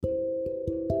Hi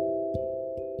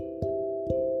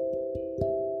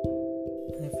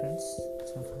friends,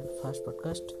 it's my first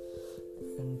podcast,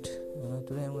 and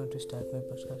today I'm going to start my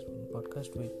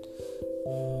podcast with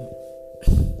um,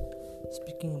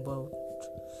 speaking about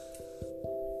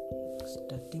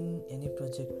starting any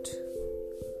project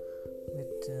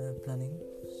with planning.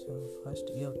 So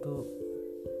first you have to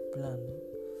plan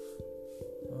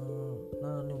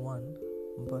not only one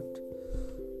but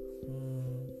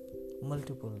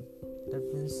multiple. That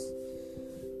means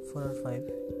 4 or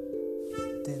 5.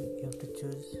 Then you have to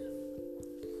choose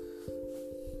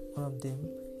one of them.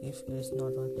 If it is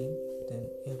not working, then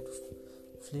you have to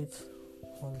flip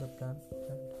on the plan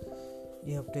and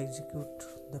you have to execute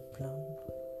the plan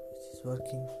which is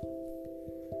working.